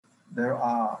there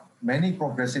are many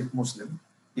progressive Muslim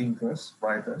thinkers,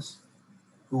 writers,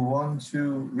 who want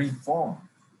to reform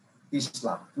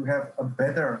Islam, to have a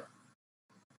better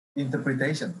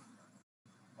interpretation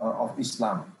of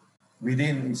Islam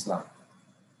within Islam.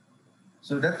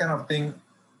 So that kind of thing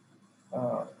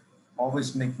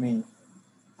always make me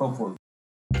hopeful.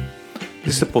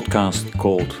 This is a podcast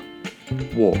called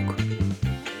Walk,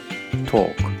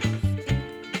 Talk,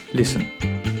 Listen.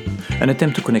 An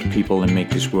attempt to connect people and make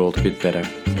this world a bit better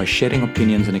by sharing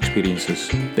opinions and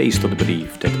experiences based on the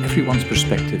belief that everyone's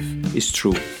perspective is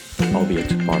true,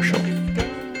 albeit partial.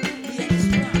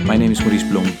 My name is Maurice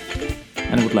Blom,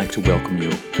 and I would like to welcome you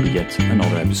to yet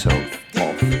another episode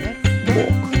of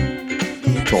Walk,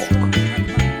 Talk,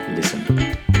 Listen.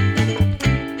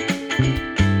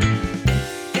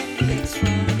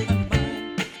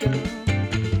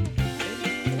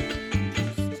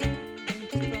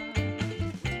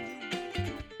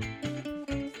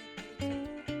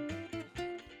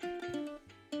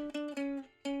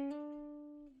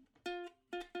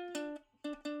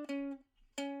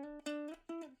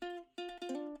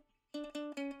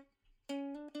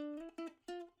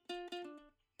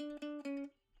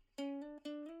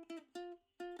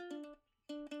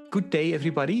 Good day,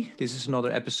 everybody. This is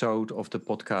another episode of the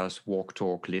podcast Walk,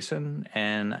 Talk, Listen.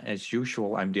 And as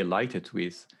usual, I'm delighted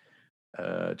with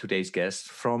today's guest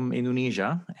from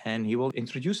Indonesia, and he will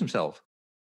introduce himself.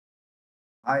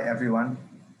 Hi, everyone.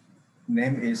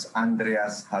 Name is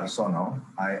Andreas Harsono.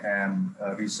 I am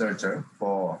a researcher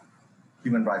for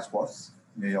Human Rights Watch,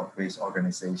 New York-based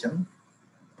organization.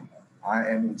 I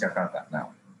am in Jakarta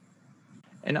now.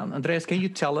 And Andreas, can you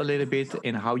tell a little bit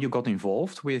in how you got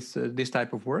involved with this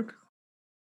type of work?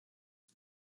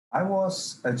 I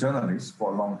was a journalist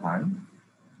for a long time,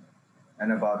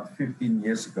 and about 15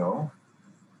 years ago,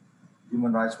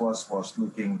 Human Rights Watch was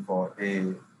looking for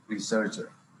a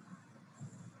researcher.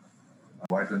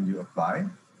 Why don't you apply?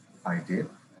 I did,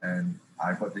 and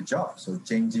I got the job. So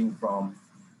changing from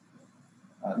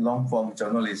long-form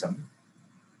journalism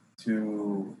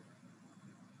to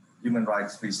human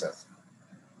rights research.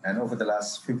 And over the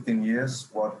last 15 years,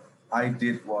 what I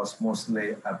did was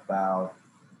mostly about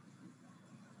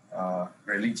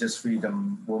religious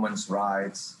freedom, women's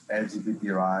rights,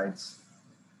 LGBT rights,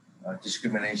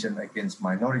 discrimination against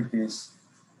minorities,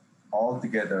 all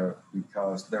together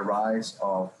because the rise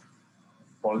of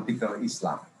political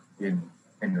Islam in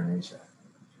Indonesia.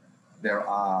 There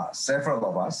are several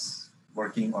of us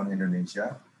working on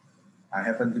Indonesia. I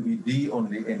happen to be the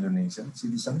only Indonesian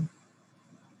citizen,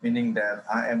 meaning that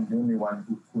I am the only one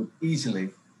who could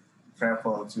easily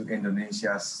travel to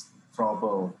Indonesia's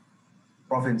troubled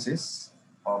provinces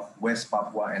of West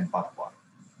Papua and Papua.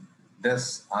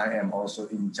 Thus, I am also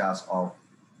in charge of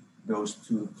those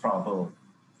two troubled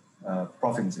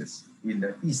provinces in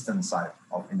the eastern side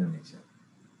of Indonesia.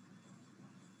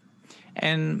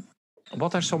 And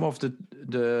what are some of the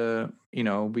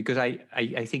because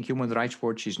I think Human Rights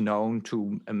Watch is known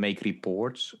to make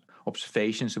reports,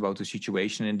 observations about the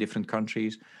situation in different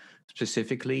countries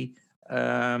specifically.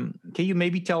 Can you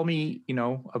maybe tell me,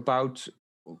 about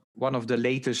one of the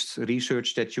latest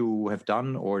research that you have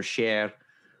done or share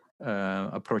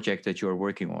a project that you're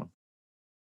working on?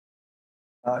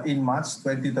 In March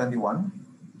 2021,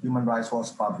 Human Rights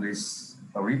Watch published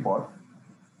a report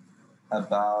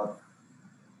about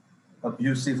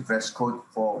abusive dress code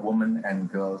for women and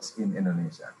girls in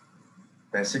Indonesia.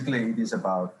 Basically, it is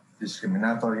about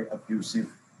discriminatory, abusive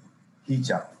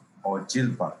hijab or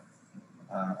jilbab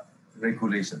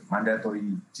regulation, mandatory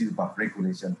jilbab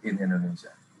regulation in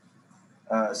Indonesia.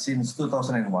 Since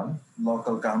 2001,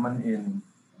 local government in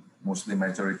Muslim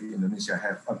majority Indonesia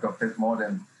have adopted more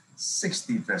than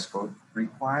 60 dress codes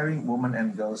requiring women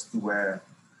and girls to wear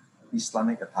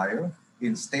Islamic attire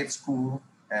in state school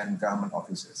and government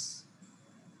offices.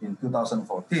 In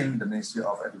 2014, the Ministry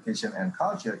of Education and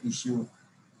Culture issued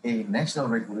a national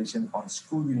regulation on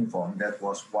school uniform that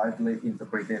was widely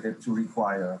interpreted to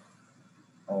require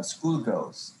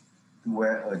schoolgirls to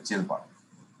wear a jilbab.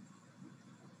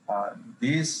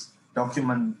 These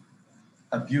document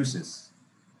abuses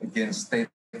against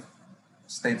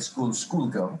state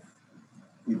schoolgirl.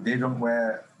 If they don't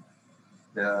wear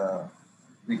the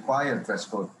required dress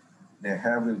code, their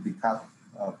hair will be cut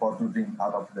protruding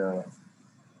out of the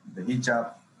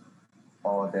hijab,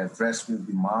 or their dress will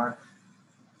be marked.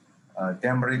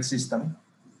 Demerit system,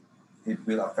 it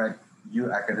will affect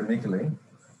you academically,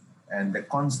 and the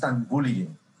constant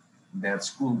bullying that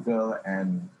schoolgirl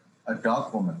and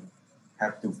adult women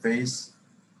have to face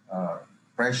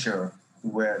pressure to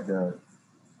wear the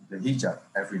hijab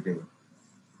every day.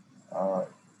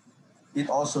 it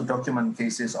also documents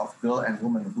cases of girls and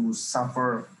women who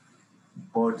suffer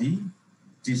body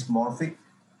dysmorphic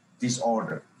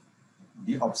disorder,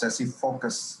 the obsessive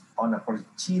focus on a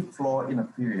perceived flaw in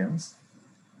appearance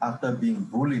after being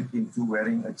bullied into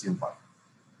wearing a jilbab.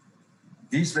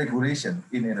 These regulations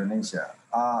in Indonesia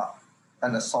are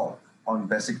an assault on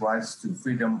basic rights to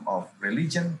freedom of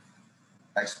religion,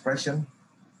 expression,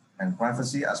 and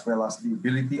privacy, as well as the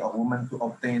ability of women to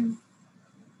obtain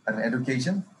an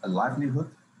education, a livelihood,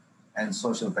 and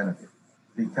social benefit.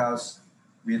 Because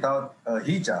without a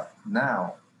hijab,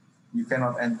 now you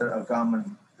cannot enter a government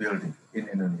building in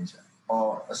Indonesia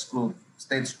or a school,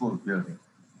 state school building.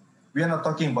 We are not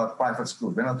talking about private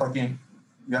school. We are not talking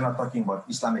about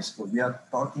Islamic school. We are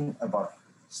talking about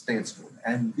state school.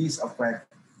 And these affect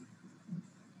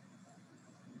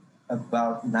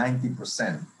about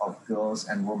 90% of girls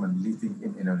and women living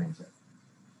in Indonesia.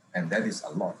 And that is a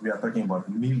lot. We are talking about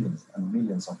millions and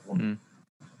millions of women.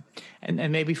 And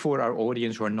maybe for our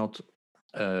audience who are not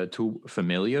too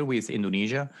familiar with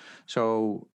Indonesia,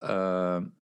 so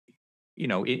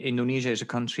Indonesia is a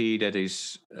country that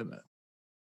is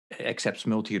accepts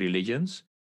multi-religions,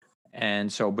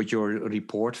 and so but your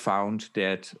report found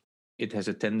that it has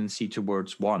a tendency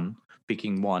towards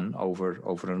picking one over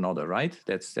another, right?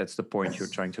 That's the point you're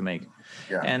trying to make.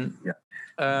 Yeah. And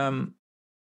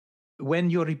when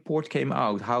your report came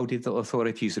out, how did the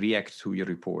authorities react to your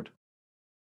report?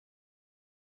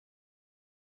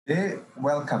 They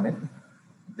welcome it.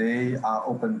 They are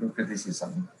open to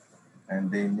criticism,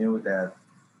 and they knew that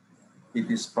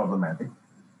it is problematic.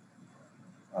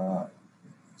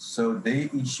 So they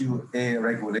issue a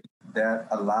regulation that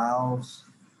allows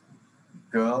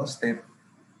girls, state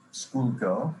school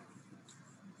girl,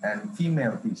 and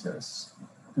female teachers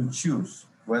to choose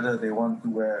whether they want to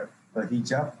wear a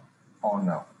hijab or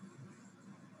not.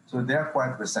 So they are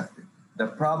quite receptive. The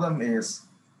problem is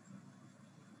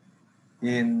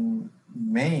in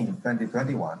May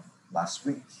 2021, last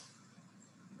week,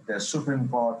 the Supreme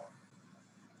Court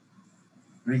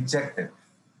rejected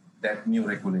that new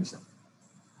regulation.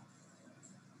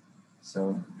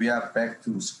 So we are back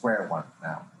to square one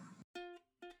now.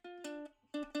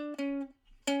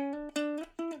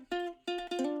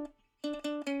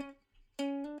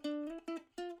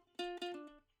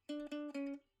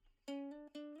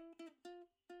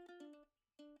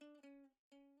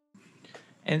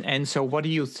 And so, what do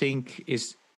you think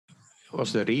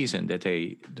was the reason that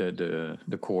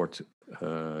the court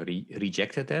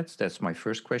rejected that? That's my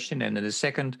first question. And then the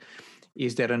second,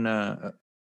 is there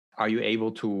are you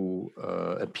able to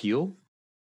appeal,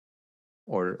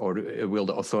 or will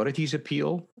the authorities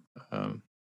appeal?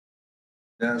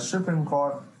 The Supreme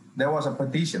Court, there was a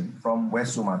petition from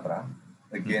West Sumatra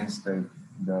against the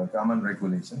government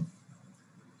regulation,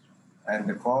 and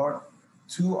the court,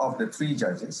 2 of the 3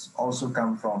 judges also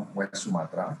come from West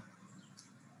Sumatra.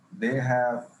 They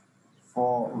have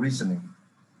 4 reasoning.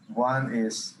 One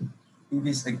is it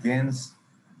is against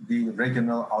the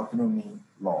regional autonomy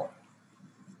law.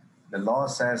 The law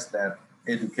says that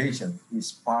education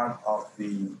is part of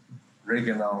the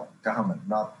regional government,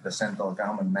 not the central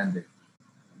government mandate.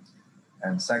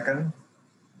 And second,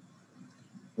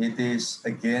 it is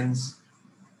against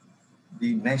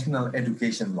the national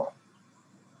education law,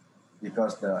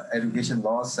 because the education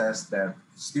law says that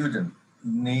students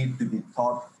need to be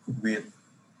taught with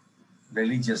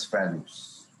religious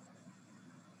values.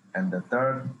 And the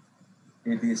third,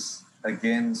 it is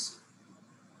against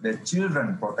the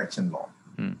children protection law.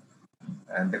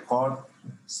 And the court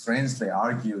strangely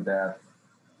argued that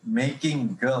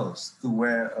making girls to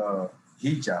wear a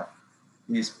hijab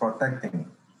is protecting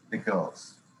the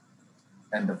girls.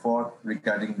 And the fourth,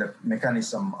 regarding the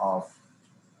mechanism of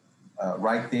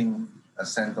writing a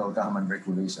central government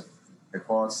regulation. The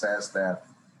court says that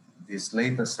this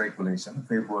latest regulation,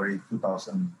 February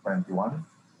 2021,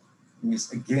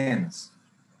 is against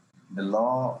the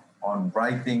law on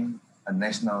writing a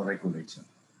national regulation.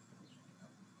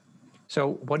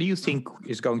 So what do you think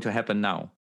is going to happen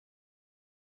now?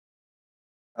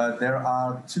 There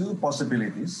are 2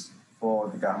 possibilities for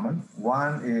the government.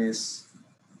 One is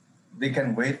they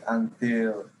can wait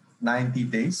until 90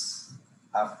 days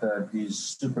after the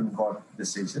Supreme Court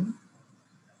decision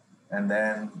and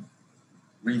then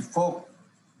revoke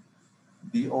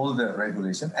the older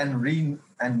regulation and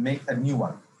make a new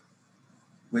one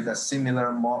with a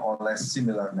similar, more or less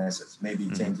similar message, maybe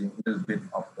changing a little bit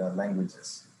of the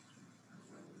languages.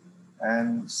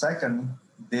 And second,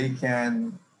 they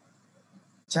can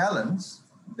challenge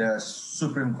the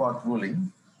Supreme Court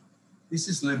ruling. This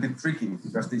is a little bit tricky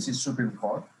because this is Supreme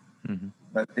Court,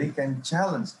 but they can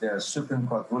challenge the Supreme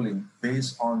Court ruling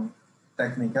based on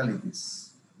technicalities.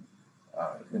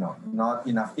 Not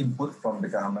enough input from the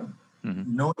government,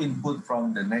 no input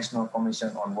from the National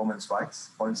Commission on Women's Rights,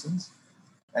 for instance,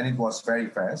 and it was very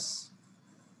fast.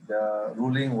 The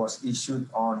ruling was issued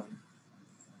on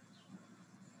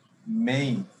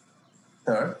May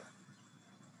 3rd.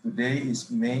 Today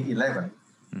is May 11th.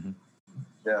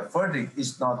 The verdict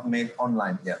is not made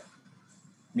online yet.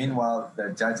 Meanwhile,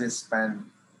 the judges spent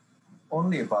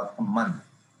only about a month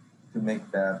to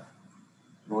make that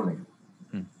ruling.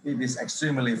 It is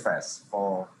extremely fast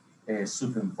for a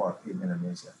Supreme Court in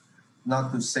Indonesia.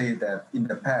 Not to say that in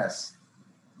the past,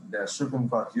 the Supreme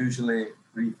Court usually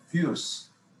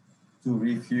refused to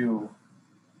review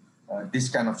this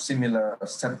kind of similar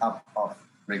setup of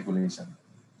regulation.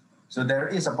 So there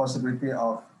is a possibility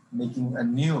of making a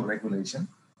new regulation.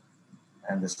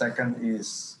 And the second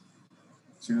is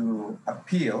to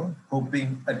appeal,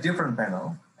 hoping a different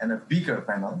panel and a bigger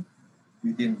panel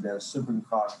within the Supreme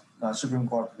Court. Supreme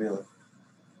Court will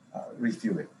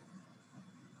review it.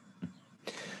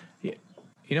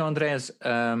 Yeah. Andreas,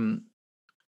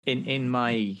 in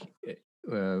my,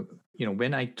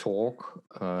 when I talk,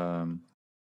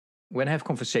 when I have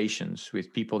conversations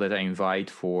with people that I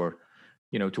invite for,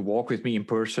 to walk with me in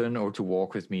person or to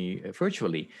walk with me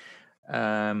virtually,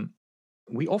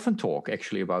 we often talk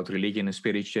actually about religion and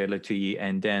spirituality,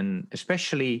 and then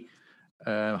especially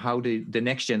how the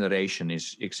next generation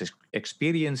is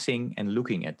experiencing and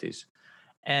looking at this.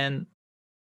 And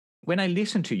when I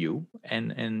listen to you,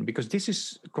 and because this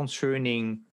is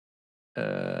concerning,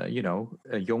 a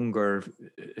younger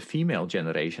female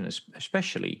generation,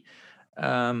 especially,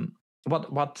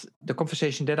 what the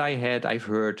conversation that I had, I've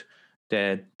heard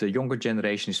that the younger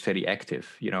generation is very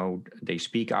active. They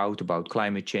speak out about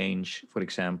climate change, for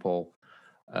example,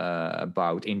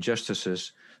 about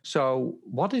injustices. So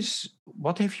what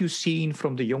have you seen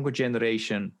from the younger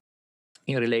generation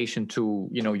in relation to,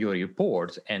 your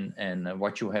report and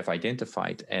what you have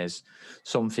identified as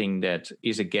something that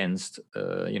is against,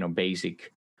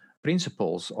 basic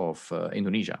principles of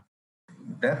Indonesia?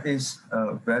 That is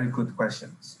a very good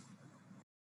question.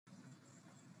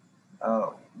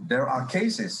 There are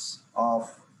cases of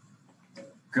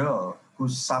girls who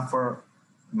suffer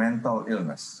mental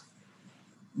illness,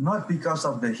 not because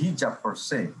of the hijab per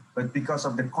se, but because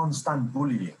of the constant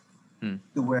bullying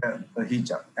to wear a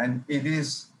hijab. And it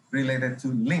is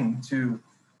linked to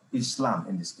Islam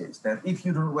in this case, that if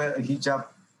you don't wear a hijab,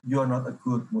 you are not a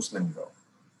good Muslim girl.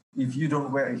 If you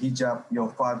don't wear a hijab, your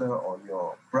father or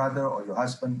your brother or your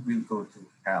husband will go to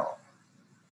hell.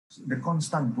 So the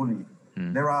constant bullying.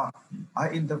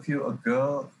 I interviewed a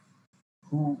girl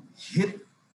who hit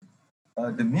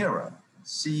the mirror,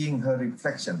 seeing her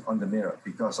reflection on the mirror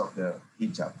because of the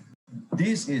hijab.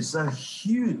 This is a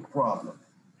huge problem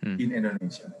in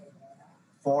Indonesia,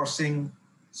 forcing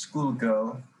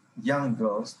schoolgirls, young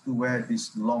girls to wear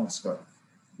this long skirt.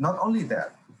 Not only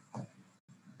that,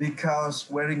 because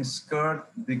wearing skirt,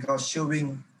 because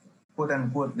showing, quote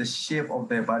unquote, the shape of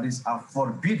their bodies are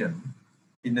forbidden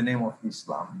in the name of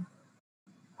Islam.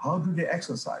 How do they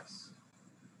exercise?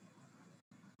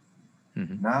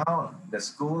 Now the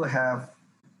school have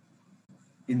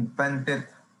invented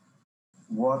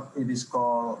what it is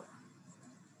called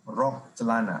rok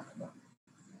celana,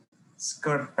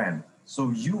 skirt pant.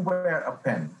 So you wear a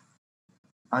pant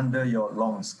under your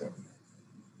long skirt.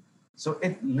 So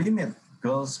it limits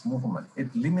girls' movement. It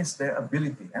limits their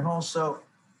ability. And also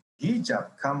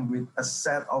hijab comes with a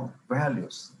set of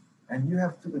values, and you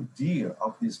have to adhere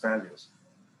of these values.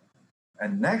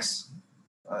 And next,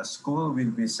 school will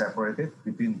be separated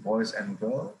between boys and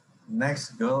girls.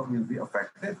 Next, girl will be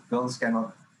affected. Girls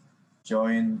cannot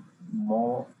join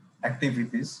more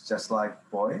activities just like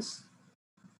boys.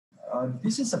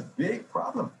 This is a big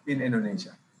problem in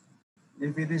Indonesia.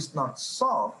 If it is not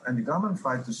solved, and the government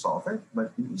tried to solve it,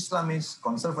 but the Islamist,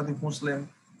 conservative Muslim,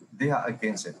 they are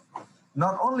against it.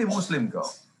 Not only Muslim girl,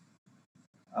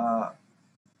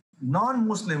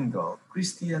 non-Muslim girl,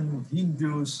 Christian,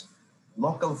 Hindus,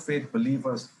 local faith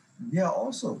believers, they are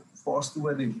also forced to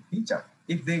wear the hijab.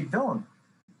 If they don't,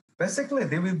 basically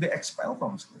they will be expelled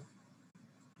from school.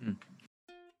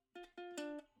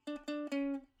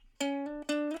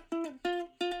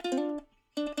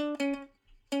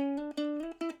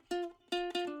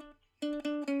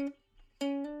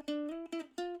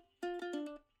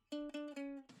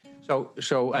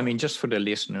 So I mean, just for the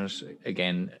listeners,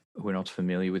 again, who are not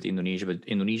familiar with Indonesia, but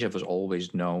Indonesia was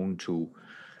always known to,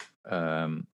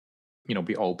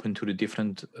 be open to the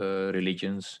different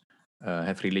religions,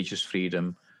 have religious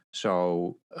freedom.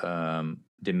 So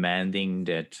demanding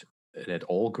that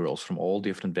all girls from all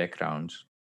different backgrounds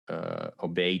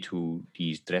obey to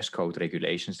these dress code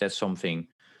regulations. That's something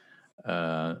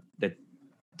that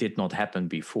did not happen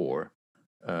before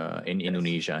in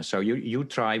Indonesia. So you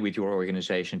try with your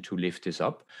organization to lift this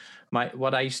up.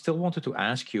 What I still wanted to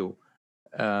ask you,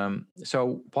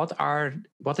 so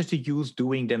what is the youth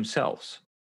doing themselves?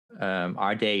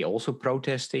 Are they also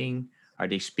protesting? Are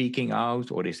they speaking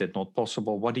out, or is that not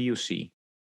possible? What do you see?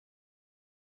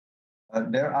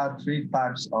 There are three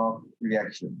types of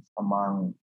reactions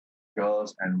among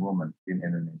girls and women in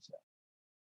Indonesia.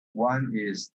 One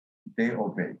is they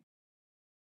obey.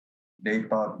 They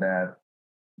thought that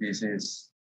this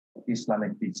is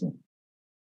Islamic teaching.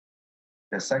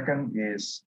 The second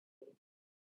is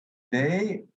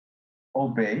they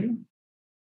obey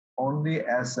only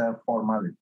as a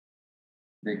formality.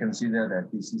 They consider that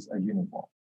this is a uniform.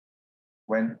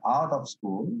 When out of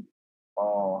school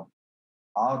or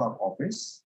out of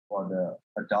office for the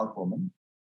adult woman,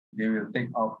 they will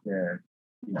take off their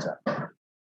hijab.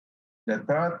 The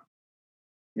third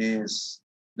is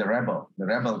the rebel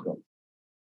girl.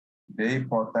 They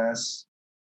protest,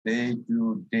 they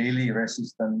do daily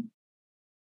resistance,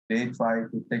 they try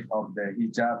to take off their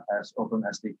hijab as often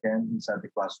as they can inside the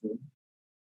classroom.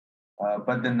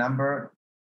 But the number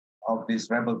of this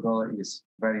rebel girl is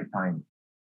very tiny.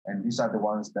 And these are the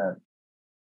ones that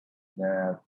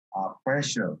are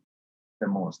pressured the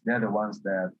most. They're the ones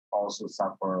that also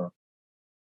suffer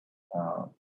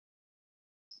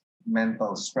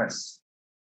mental stress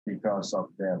because of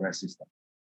their resistance.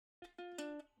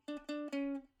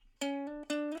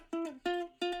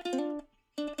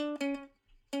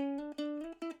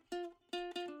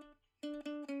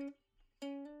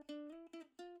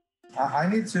 I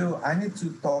need to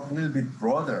talk a little bit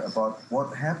broader about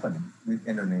what happened with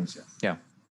Indonesia. Yeah.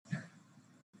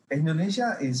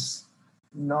 Indonesia is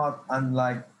not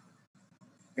unlike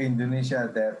Indonesia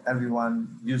that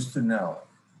everyone used to know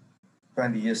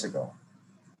 20 years ago.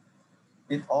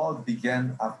 It all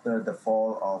began after the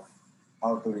fall of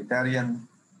authoritarian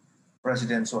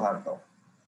President Suharto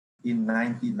in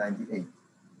 1998.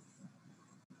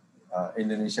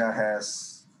 Indonesia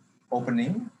has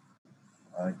opening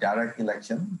direct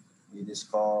election. It is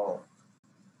called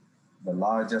the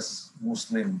largest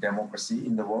Muslim democracy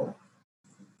in the world.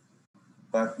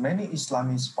 But many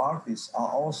Islamist parties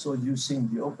are also using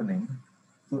the opening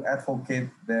to advocate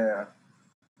their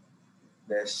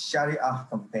Sharia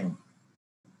campaign.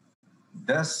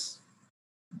 Thus,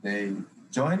 they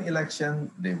join election,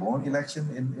 they won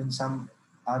election in some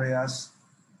areas,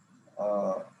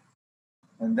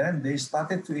 and then they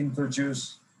started to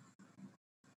introduce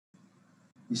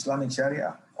Islamic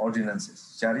Sharia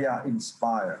ordinances,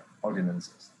 Sharia-inspired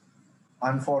ordinances.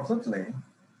 Unfortunately,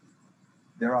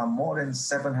 there are more than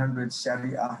 700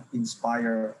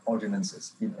 Sharia-inspired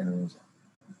ordinances in Indonesia.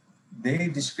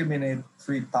 They discriminate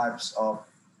three types of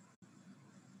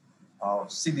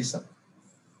citizens.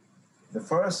 The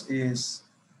first is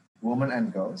women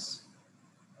and girls,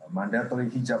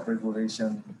 mandatory hijab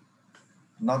regulation,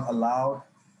 not allowed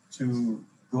to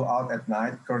go out at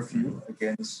night, curfew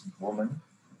against women.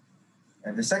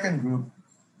 And the second group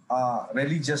are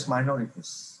religious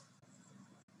minorities,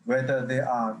 whether they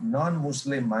are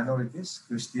non-Muslim minorities,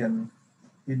 Christian,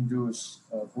 Hindus,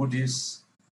 Buddhists,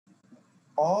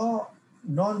 or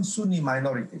non-Sunni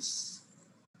minorities.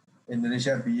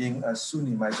 Indonesia being a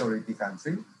Sunni majority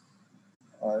country,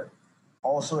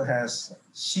 also has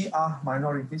Shia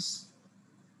minorities,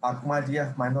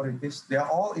 Ahmadiyya minorities. They are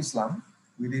all Islam,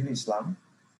 within Islam,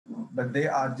 but they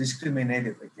are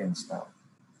discriminated against now.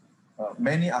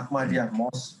 Many Ahmadiyya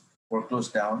mosques were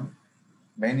closed down.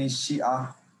 Many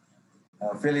Shia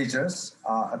villagers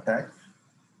are attacked.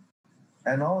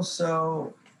 And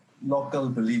also local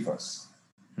believers,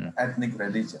 ethnic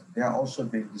religion. They are also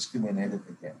being discriminated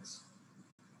against.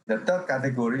 The third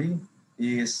category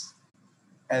is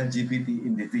LGBT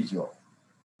individual.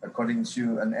 According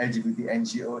to an LGBT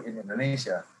NGO in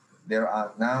Indonesia, there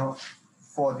are now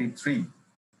 43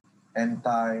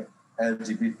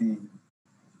 anti-LGBT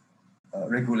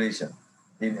regulation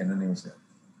in Indonesia.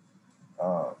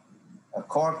 A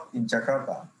court in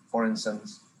Jakarta, for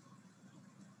instance,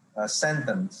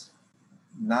 sentenced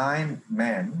 9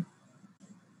 men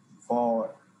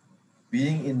for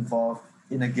being involved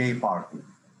in a gay party,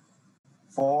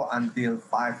 4 until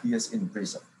 5 years in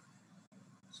prison.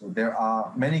 So there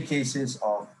are many cases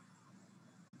of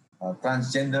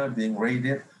transgender being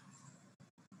raided,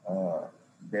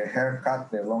 their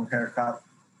long haircut,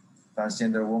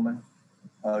 transgender woman,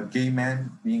 gay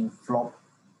men being flogged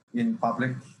in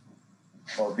public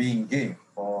for being gay,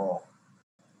 for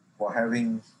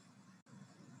having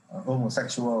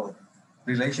homosexual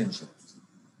relationships.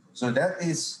 So that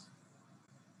is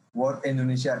what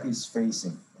Indonesia is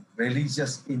facing: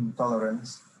 religious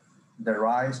intolerance, the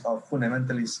rise of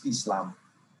fundamentalist Islam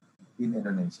in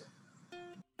Indonesia.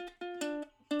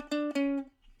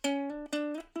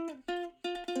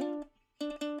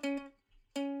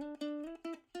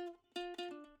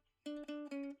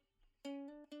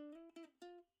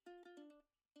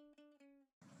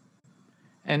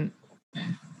 And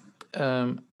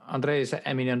Andreas,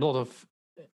 I mean, a lot of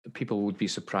people would be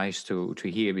surprised to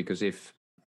hear, because if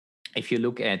you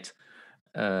look at,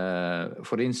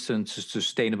 for instance,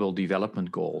 sustainable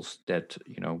development goals that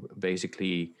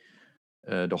basically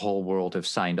the whole world have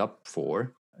signed up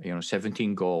for,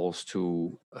 17 goals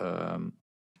to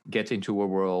get into a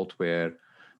world where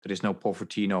there is no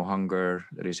poverty, no hunger,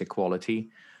 there is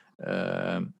equality.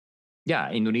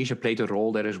 Indonesia played a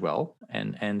role there as well,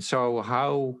 and so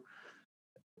how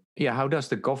does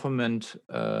the government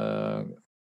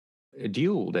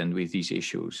deal then with these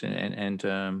issues, and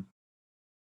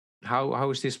how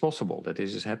is this possible that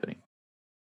this is happening?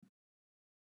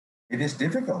 It is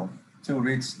difficult to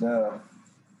reach the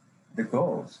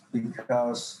goals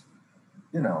because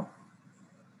you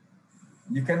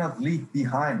cannot leave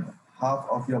behind half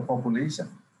of your population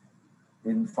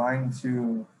in trying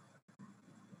to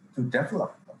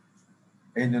develop.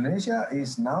 Indonesia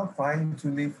is now trying to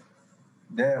leave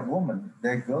their women,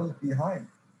 their girls behind,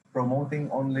 promoting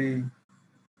only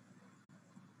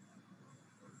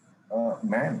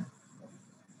men,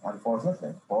 unfortunately,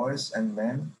 boys and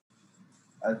men.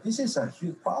 This is a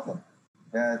huge problem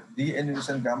that the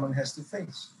Indonesian government has to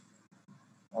face.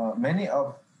 Many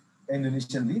of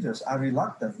Indonesian leaders are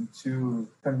reluctant to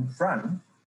confront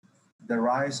the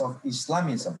rise of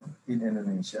Islamism in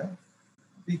Indonesia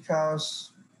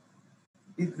because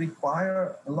it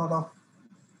requires a lot of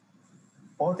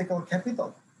political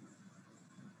capital.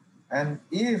 And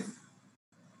if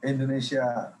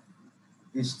Indonesia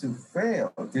is to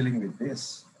fail dealing with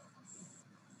this,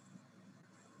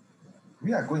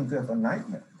 we are going to have a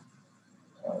nightmare.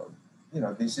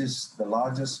 This is the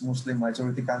largest Muslim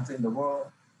majority country in the world,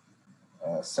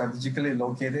 strategically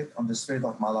located on the Strait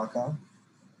of Malacca,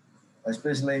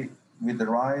 especially with the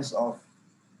rise of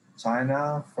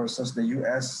China versus the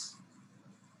US,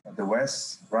 the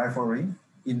West rivalry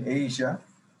in Asia.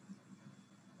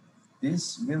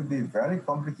 This will be very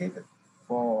complicated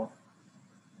for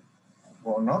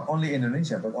not only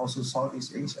Indonesia, but also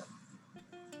Southeast Asia.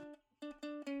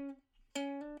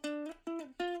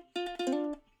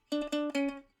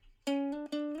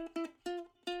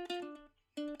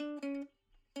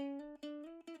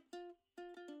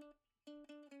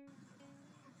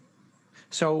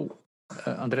 So,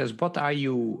 Andreas, what are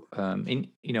you in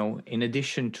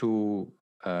addition to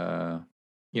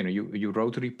you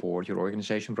wrote a report, your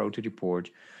organization wrote a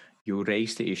report, you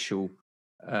raised the issue.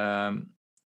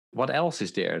 What else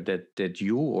is there that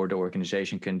you or the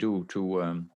organization can do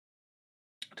to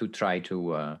try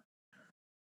to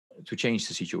change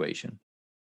the situation?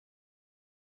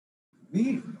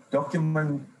 We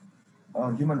document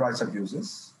human rights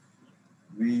abuses.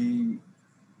 We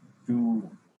do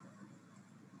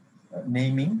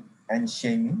naming and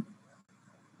shaming.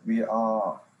 We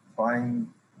are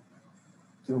trying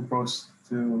to approach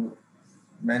to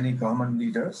many government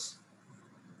leaders,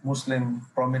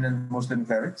 prominent Muslim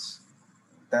clerics,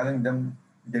 telling them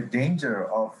the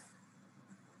danger of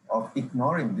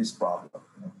ignoring this problem.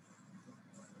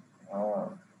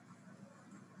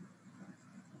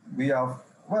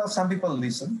 Some people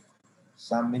listen,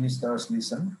 some ministers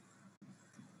listen,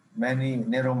 many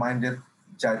narrow-minded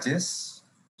judges,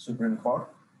 Supreme Court,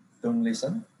 don't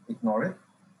listen, ignore it.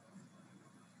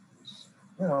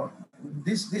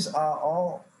 These are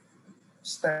all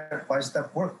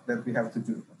step-by-step work that we have to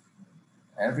do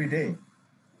every day.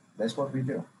 That's what we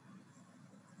do.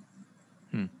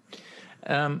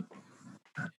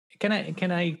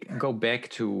 Can I go back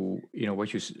to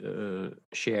what you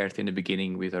shared in the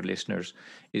beginning with our listeners?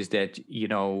 Is that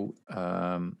 20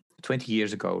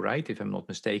 years ago, right? If I'm not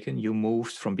mistaken, you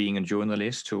moved from being a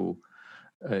journalist to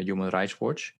Human Rights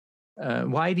Watch.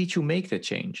 Why did you make that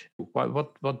change?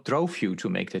 What drove you to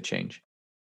make that change?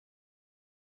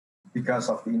 Because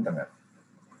of the internet.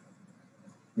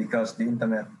 Because the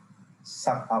internet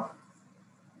sucked up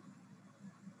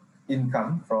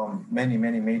income from many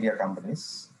media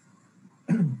companies.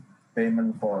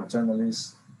 Payment for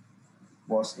journalists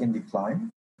was in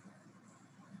decline.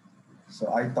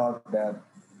 So I thought that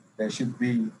there should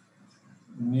be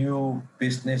new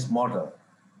business model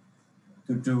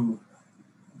to do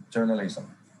journalism.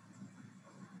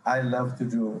 I love to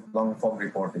do long-form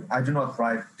reporting. I do not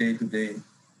write day-to-day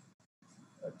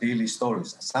daily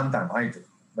stories. Sometimes I do,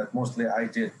 but mostly I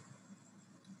did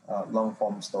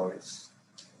long-form stories.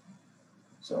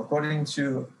 So according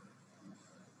to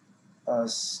a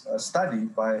study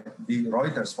by the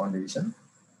Reuters Foundation,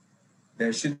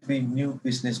 there should be new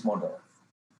business model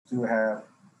to have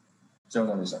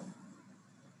journalism.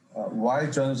 Why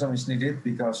journalism is needed?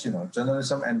 Because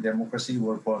journalism and democracy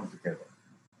were born together.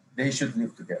 They should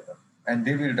live together, and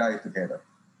they will die together.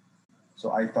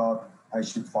 So I thought I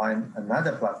should find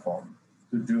another platform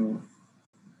to do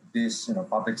this,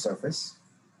 public service.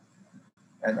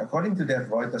 And according to that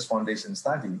Reuters Foundation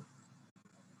study,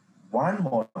 one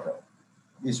model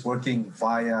is working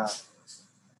via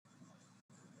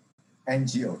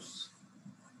NGOs,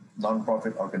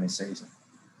 non-profit organizations,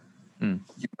 human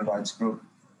rights group,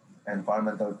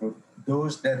 environmental group,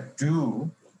 those that do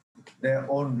their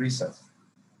own research,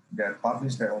 that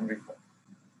publish their own report.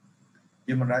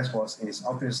 Human Rights Watch is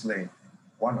obviously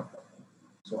one of them.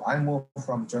 So I moved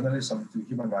from journalism to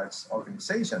human rights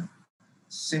organization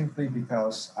simply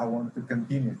because I want to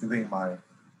continue doing my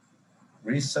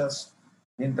research,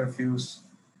 interviews,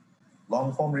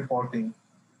 long-form reporting,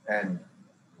 and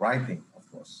writing,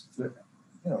 of course,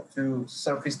 to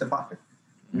service the public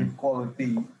with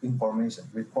quality information,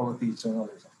 with quality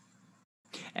journalism.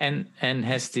 And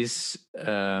has this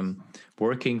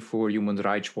working for Human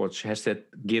Rights Watch, has that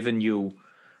given you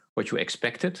what you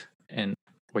expected and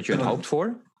what you had hoped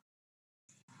for?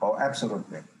 Oh,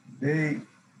 absolutely. They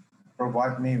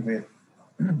provide me with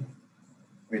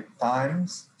time,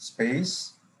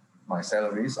 space, my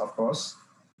salaries, of course,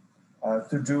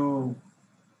 to do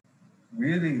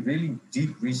really, really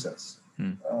deep research.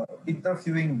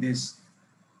 Interviewing this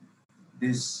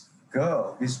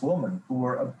girl, this woman who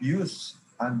were abused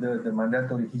under the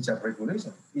mandatory hijab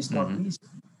regulation is not easy.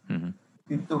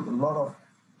 It took a lot of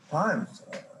time,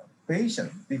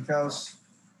 patience,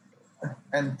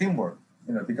 and teamwork.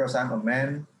 Because I'm a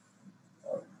man,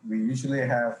 we usually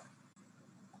have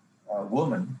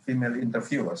female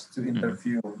interviewers to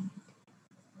interview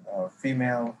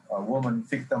female woman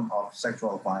victim of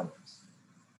sexual violence.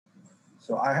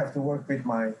 So I have to work with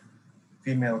my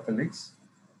female colleagues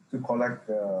to collect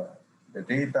the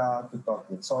data, to talk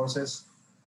with sources.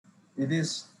 It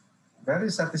is very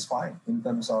satisfying in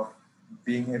terms of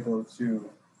being able to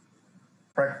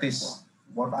practice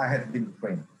what I had been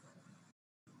trained.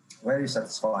 Very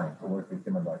satisfying to work with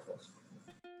Human Rights Watch.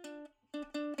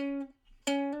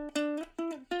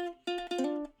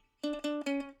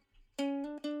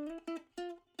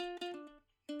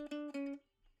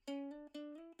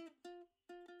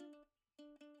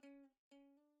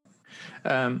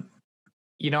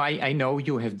 I know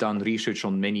you have done research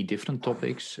on many different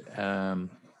topics and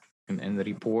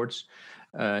reports.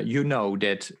 You know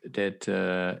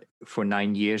that for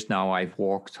 9 years now I've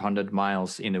walked 100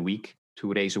 miles in a week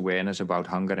to raise awareness about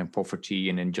hunger and poverty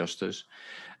and injustice.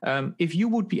 If you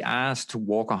would be asked to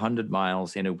walk 100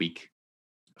 miles in a week,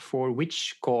 for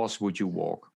which cause would you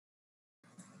walk?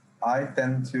 I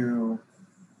tend to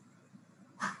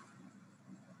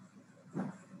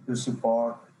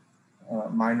support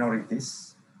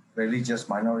minorities, religious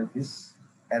minorities,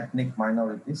 ethnic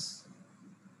minorities,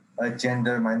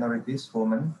 gender minorities,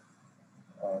 women,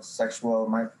 sexual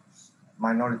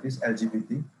minorities,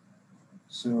 LGBT.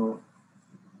 So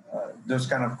those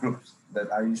kind of groups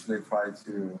that I usually try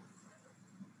to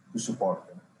support.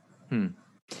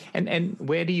 And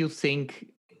where do you think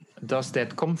does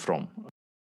that come from?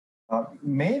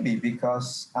 Maybe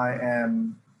because I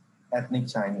am ethnic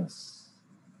Chinese.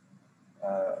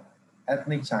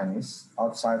 Ethnic Chinese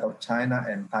outside of China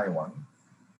and Taiwan,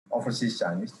 overseas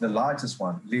Chinese, the largest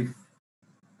one live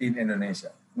in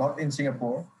Indonesia, not in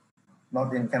Singapore,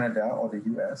 not in Canada or the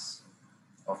US,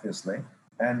 obviously.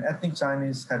 And ethnic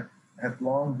Chinese had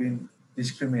long been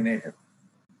discriminated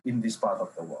in this part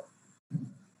of the world.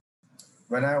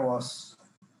 When I was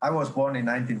born in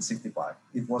 1965.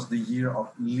 It was the year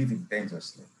of living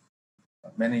dangerously.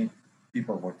 Many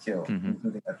people were killed,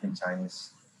 including ethnic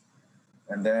Chinese.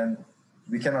 And then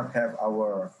we cannot have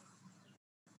our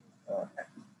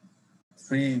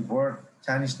three-word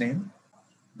Chinese name.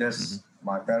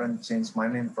 My parents changed my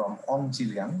name from Ong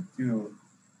Chiliang to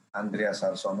Andreas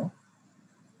Harsono.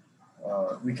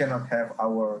 We cannot have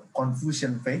our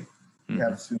Confucian faith. We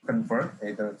have to convert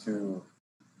either to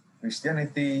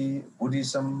Christianity,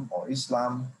 Buddhism, or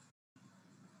Islam.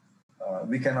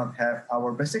 We cannot have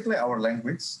our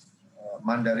language.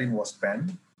 Mandarin was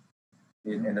banned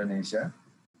in Indonesia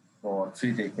for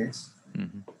 3 decades.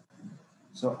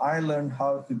 So I learned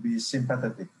how to be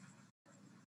sympathetic,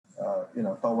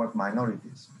 toward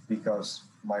minorities because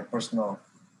my personal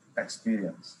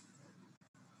experience.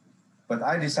 But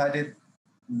I decided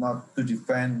not to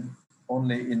defend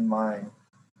only in my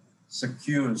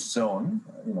secure zone,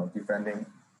 defending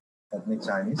ethnic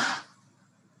Chinese,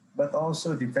 but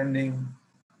also defending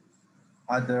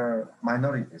other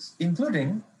minorities,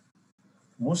 including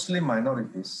Muslim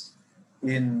minorities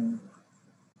in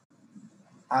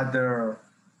other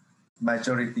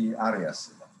majority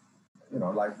areas.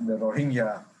 Like the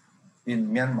Rohingya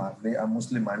in Myanmar, they are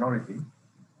Muslim minority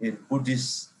in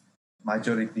Buddhist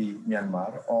majority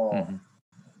Myanmar, or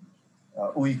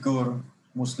Uyghur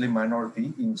Muslim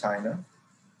minority in China,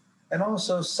 and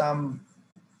also some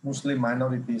Muslim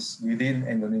minorities within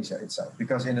Indonesia itself,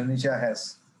 because Indonesia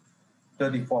has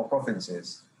 34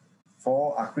 provinces.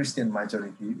 4 are Christian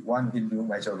majority, 1 Hindu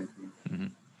majority,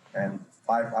 and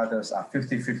 5 others are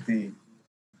 50-50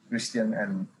 Christian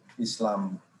and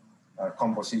Islam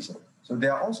composition. So they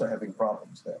are also having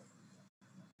problems there.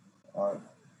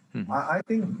 I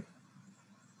think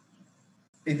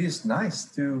it is nice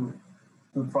to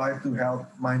try to help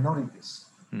minorities.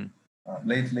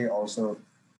 Lately also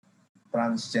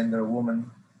transgender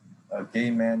women, gay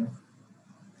men,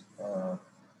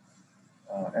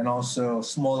 and also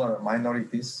smaller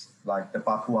minorities like the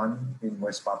Papuan in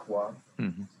West Papua.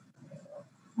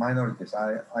 Minorities.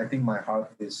 I think my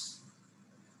heart is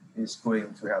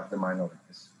going to help the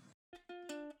minorities.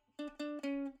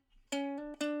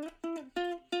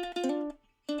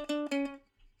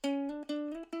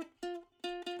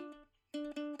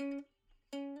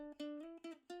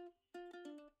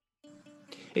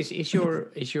 Is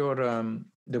your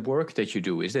the work that you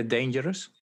do, is that dangerous?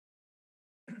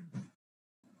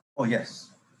 Oh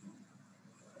yes.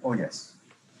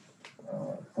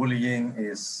 Bullying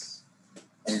is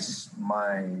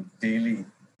my daily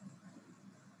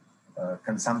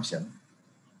consumption.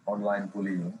 Online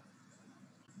bullying.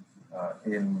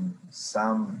 In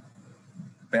some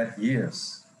bad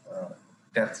years,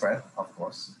 death threat, of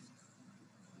course,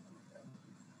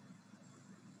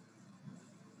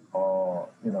 or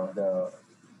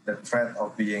the threat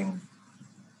of being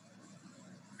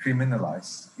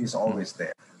criminalized is always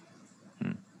there.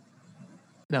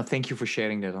 Now, thank you for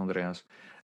sharing that, Andreas.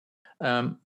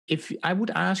 If I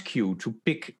would ask you to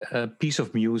pick a piece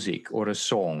of music or a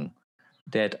song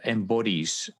that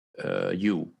embodies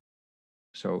you,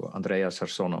 so Andreas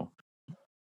Arsono,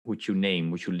 would you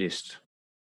list?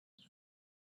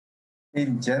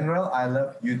 In general, I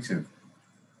love U2.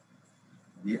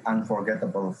 The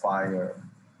Unforgettable Fire,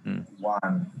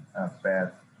 one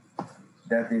bad.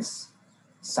 That is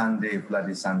Sunday,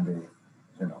 Bloody Sunday.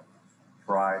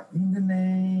 Pride in the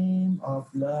name of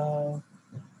love.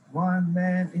 One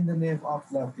man in the name of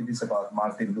love. It is about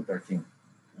Martin Luther King,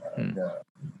 the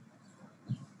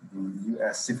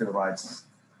U.S. civil rights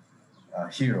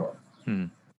hero.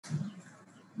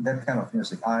 That kind of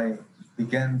music. I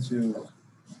began to,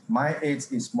 my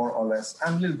age is more or less,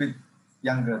 I'm a little bit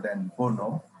younger than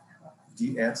Bono,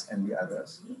 GS, and the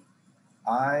others.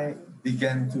 I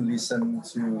began to listen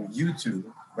to U2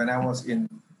 when I was in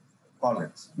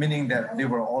college, meaning that they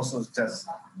were also just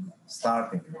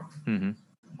starting.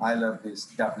 I love this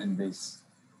Dublin-based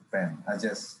band. I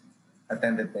just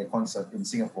attended a concert in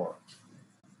Singapore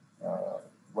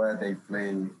where they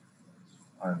play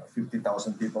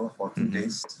 50,000 people for 2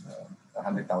 days,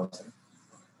 100,000.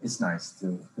 It's nice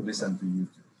to listen to U2.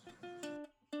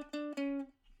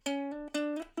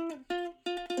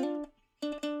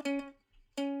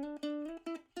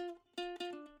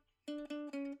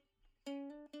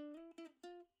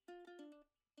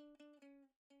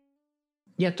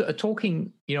 Yeah,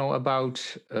 talking,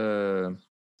 about the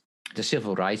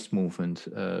civil rights movement,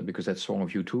 because that song of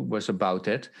U2 was about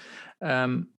that.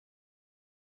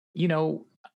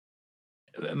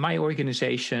 My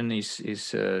organization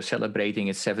is celebrating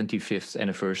its 75th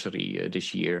anniversary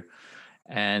this year.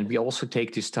 And we also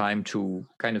take this time to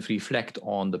kind of reflect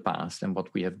on the past and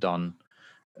what we have done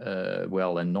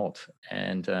well and not.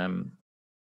 And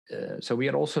so we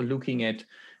are also looking at,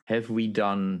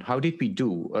 how did we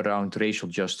do around racial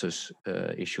justice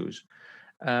issues?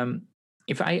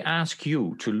 If I ask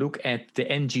you to look at the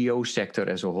NGO sector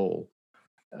as a whole,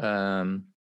 and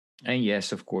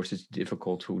yes, of course, it's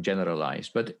difficult to generalize,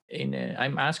 but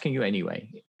I'm asking you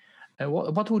anyway,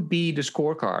 what would be the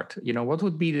scorecard? What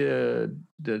would be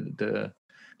the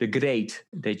grade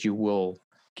that you will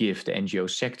give the NGO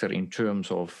sector in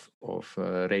terms of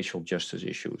racial justice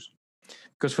issues?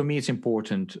 Because for me, it's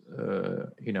important,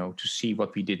 to see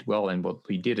what we did well and what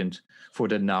we didn't for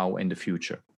the now and the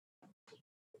future.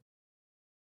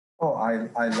 Oh,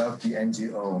 I love the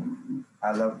NGO.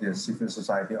 I love the civil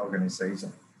society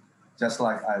organization, just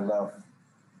like I love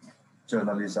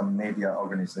journalism, media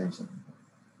organization.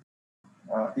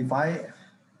 If I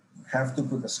have to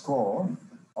put a score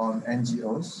on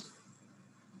NGOs,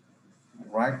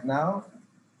 right now,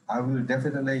 I will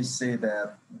definitely say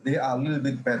that they are a little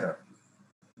bit better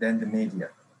than the media.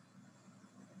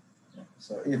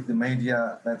 So if the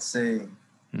media, let's say,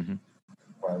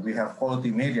 well, we have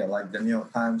quality media like the New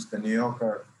York Times, the New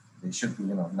Yorker, they should be,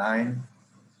 9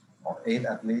 or 8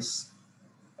 at least.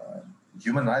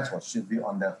 Human Rights Watch should be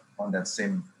on that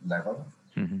same level.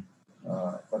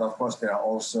 But of course, there are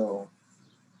also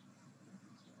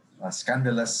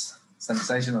scandalous,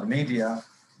 sensational media.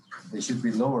 They should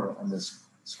be lower on the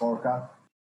scorecard.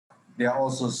 There are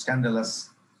also scandalous,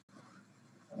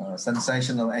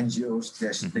 sensational NGOs.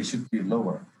 They should be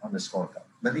lower on the scorecard.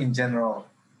 But in general,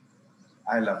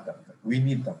 I love them. We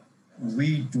need them.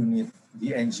 We do need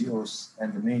the NGOs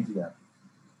and the media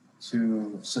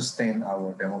to sustain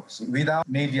our democracy. Without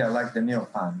media like the New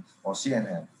York Times or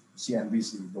CNN,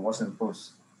 CNBC, the Washington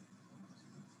Post,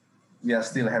 we are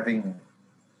still having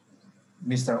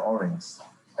Mr. Orange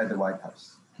at the White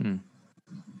House.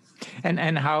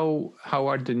 And how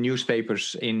are the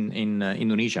newspapers in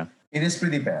Indonesia? It is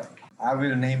pretty bad. I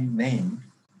will name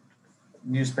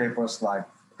newspapers like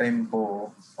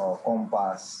Tempo or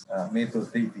Kompas, Metro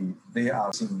TV. They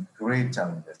are facing great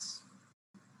challenges.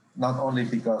 Not only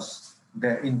because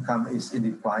their income is in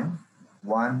decline,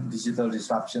 one, digital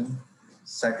disruption,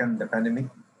 second, the pandemic.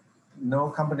 No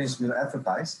companies will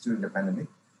advertise during the pandemic,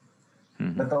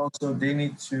 but also they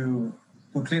need to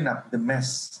clean up the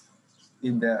mess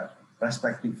in their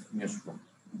respective newsroom.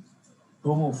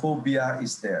 Homophobia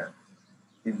is there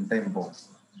in Tempo.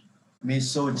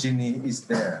 Misogyny is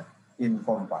there in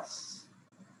Kompas.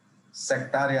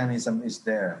 Sectarianism is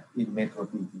there in Metro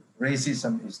TV.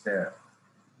 Racism is there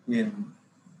in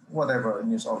whatever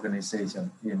news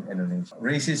organization in Indonesia.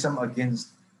 Racism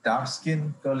against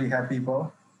dark-skinned, curly-haired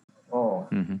people,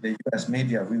 the US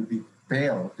media will be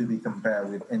pale to be compared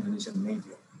with Indonesian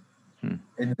media.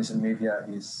 Indonesian media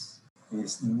is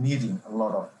needing a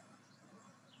lot of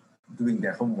doing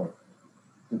their homework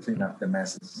to clean up the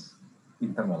messes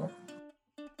internally.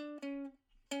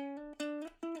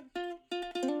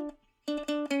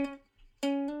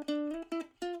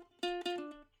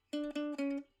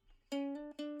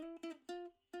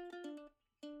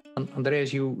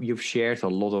 Andreas, you've shared a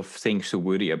lot of things to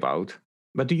worry about,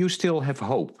 but do you still have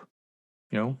hope?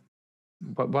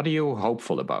 What are you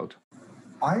hopeful about?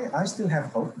 I still have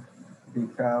hope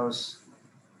because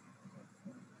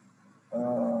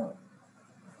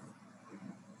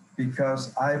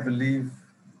I believe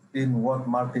in what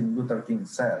Martin Luther King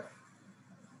said,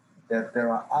 that there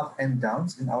are ups and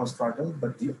downs in our struggle,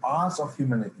 but the arc of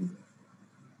humanity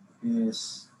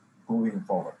is going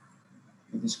forward.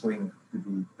 It is going to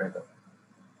be better.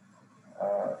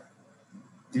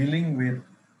 Dealing with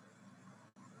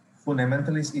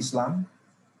fundamentalist Islam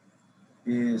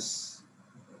is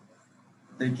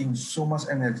taking so much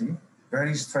energy,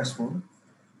 very stressful,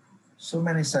 so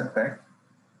many setbacks.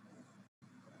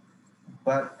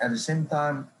 But at the same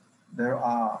time, there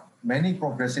are many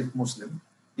progressive Muslim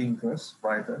thinkers,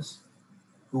 writers,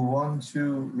 who want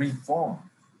to reform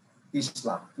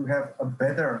Islam, to have a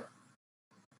better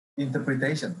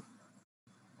interpretation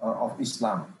of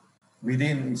Islam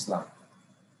within Islam.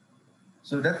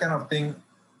 So that kind of thing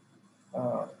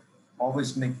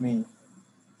always make me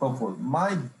hopeful.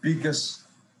 My biggest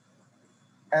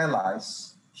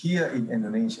allies here in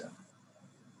Indonesia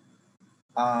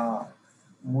are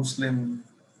Muslim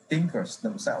thinkers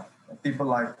themselves. People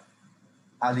like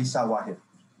Alisa Wahid,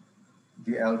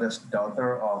 the eldest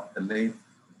daughter of the late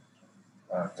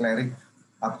cleric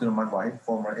Abdurrahman Wahid,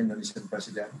 former Indonesian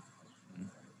president,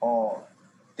 or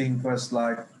thinkers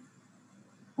like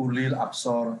Ulil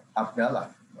Absor Abdallah,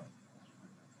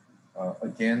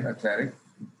 again a cleric.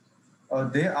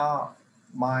 They are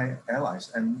my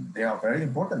allies, and they are very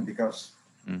important because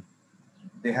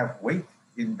they have weight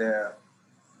in their...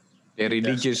 They're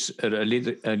religious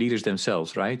leaders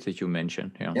themselves, right, that you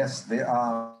mentioned? Yeah. Yes, they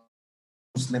are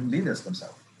Muslim leaders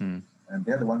themselves. And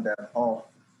they're the one that,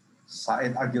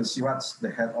 Said Agil Siraj, the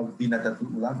head of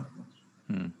Binadatul Ulama.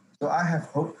 So I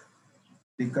have hope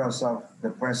because of the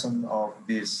presence of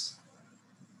these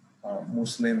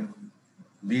Muslim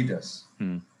leaders,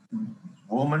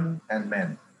 women and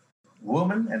men,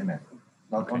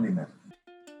 not only men.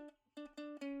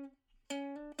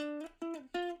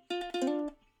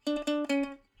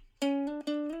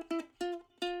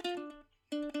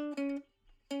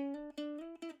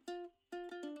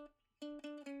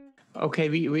 Okay,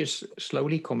 we're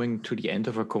slowly coming to the end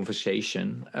of our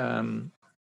conversation.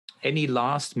 Any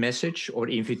last message or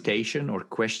invitation or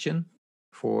question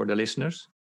for the listeners?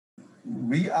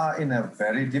 We are in a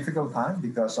very difficult time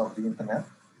because of the internet,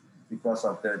 because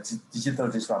of the digital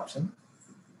disruption.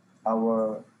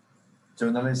 Our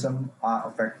journalism are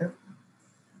affected,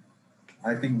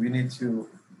 I think we need to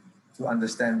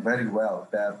understand very well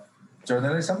that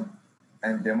journalism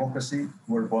and democracy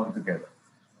were born together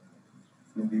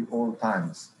in the old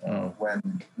times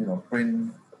when print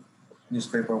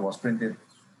newspaper was printed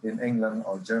in England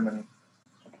or Germany.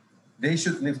 They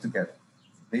should live together.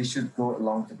 They should go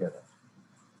along together.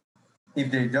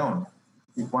 If they don't,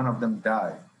 if one of them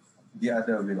die, the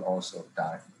other will also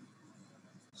die.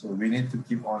 So we need to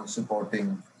keep on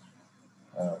supporting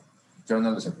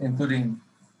journalism, including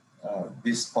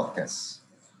these podcasts,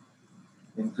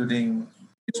 including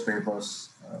newspapers.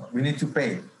 We need to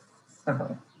pay.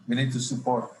 We need to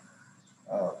support,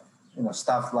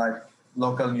 stuff like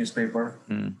local newspaper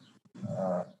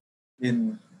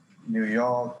in New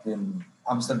York, in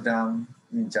Amsterdam,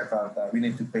 in Jakarta. We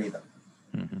need to pay them.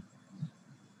 Mm-hmm.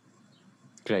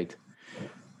 Great.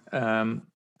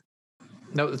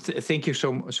 Thank you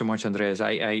so much, Andreas.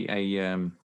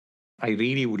 I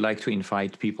really would like to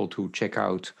invite people to check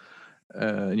out,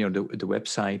 the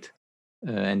website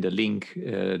and the link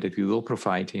that we will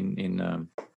provide in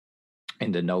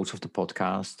the notes of the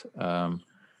podcast.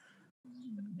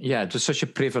 It was such a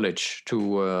privilege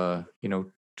to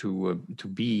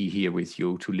be here with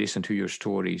you, to listen to your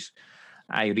stories.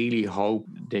 I really hope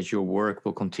that your work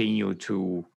will continue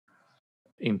to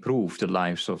improve the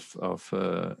lives of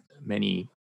many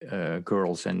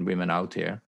girls and women out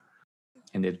there,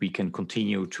 and that we can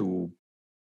continue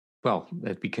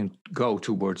that we can go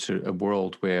towards a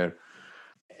world where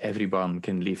everyone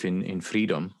can live in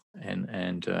freedom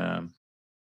and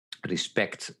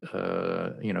respect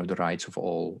the rights of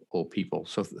all people.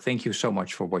 So thank you so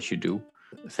much for what you do.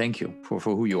 Thank you for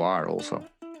who you are also.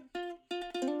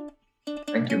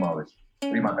 Thank you, Maurice.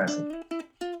 Terima kasih.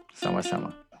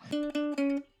 Sama-sama.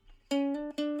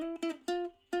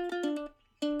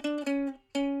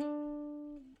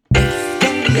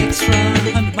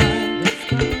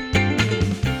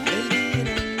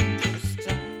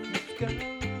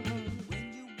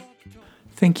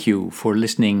 Thank you for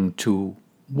listening to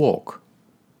Walk,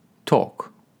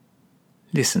 Talk,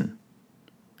 Listen.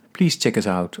 Please check us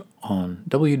out on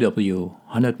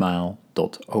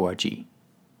www.100mile.org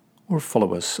or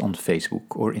follow us on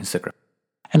Facebook or Instagram.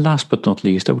 And last but not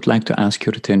least, I would like to ask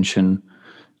your attention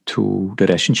to the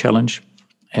Ration Challenge,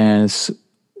 as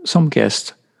some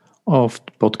guests of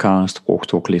the podcast Walk,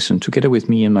 Talk, Listen, together with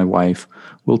me and my wife,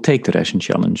 will take the Ration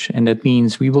Challenge. And that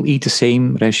means we will eat the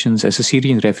same rations as a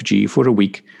Syrian refugee for a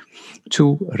week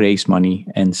to raise money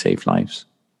and save lives.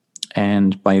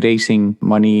 And by raising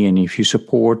money, and if you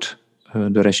support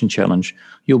the Ration Challenge,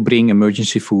 you'll bring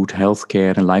emergency food,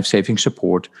 healthcare, and life-saving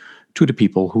support to the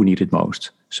people who need it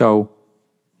most. So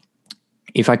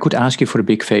if I could ask you for a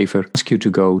big favor, ask you to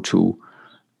go to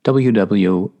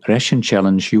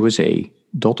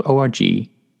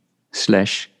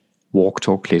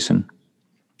www.rationchallengeusa.org/walktalklisten.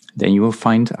 Then you will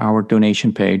find our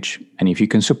donation page. And if you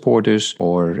can support us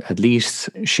or at least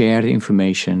share the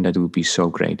information, that would be so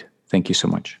great. Thank you so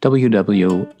much.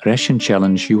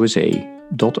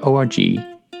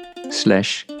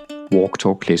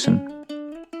 www.rationchallengeusa.org/walktalklisten.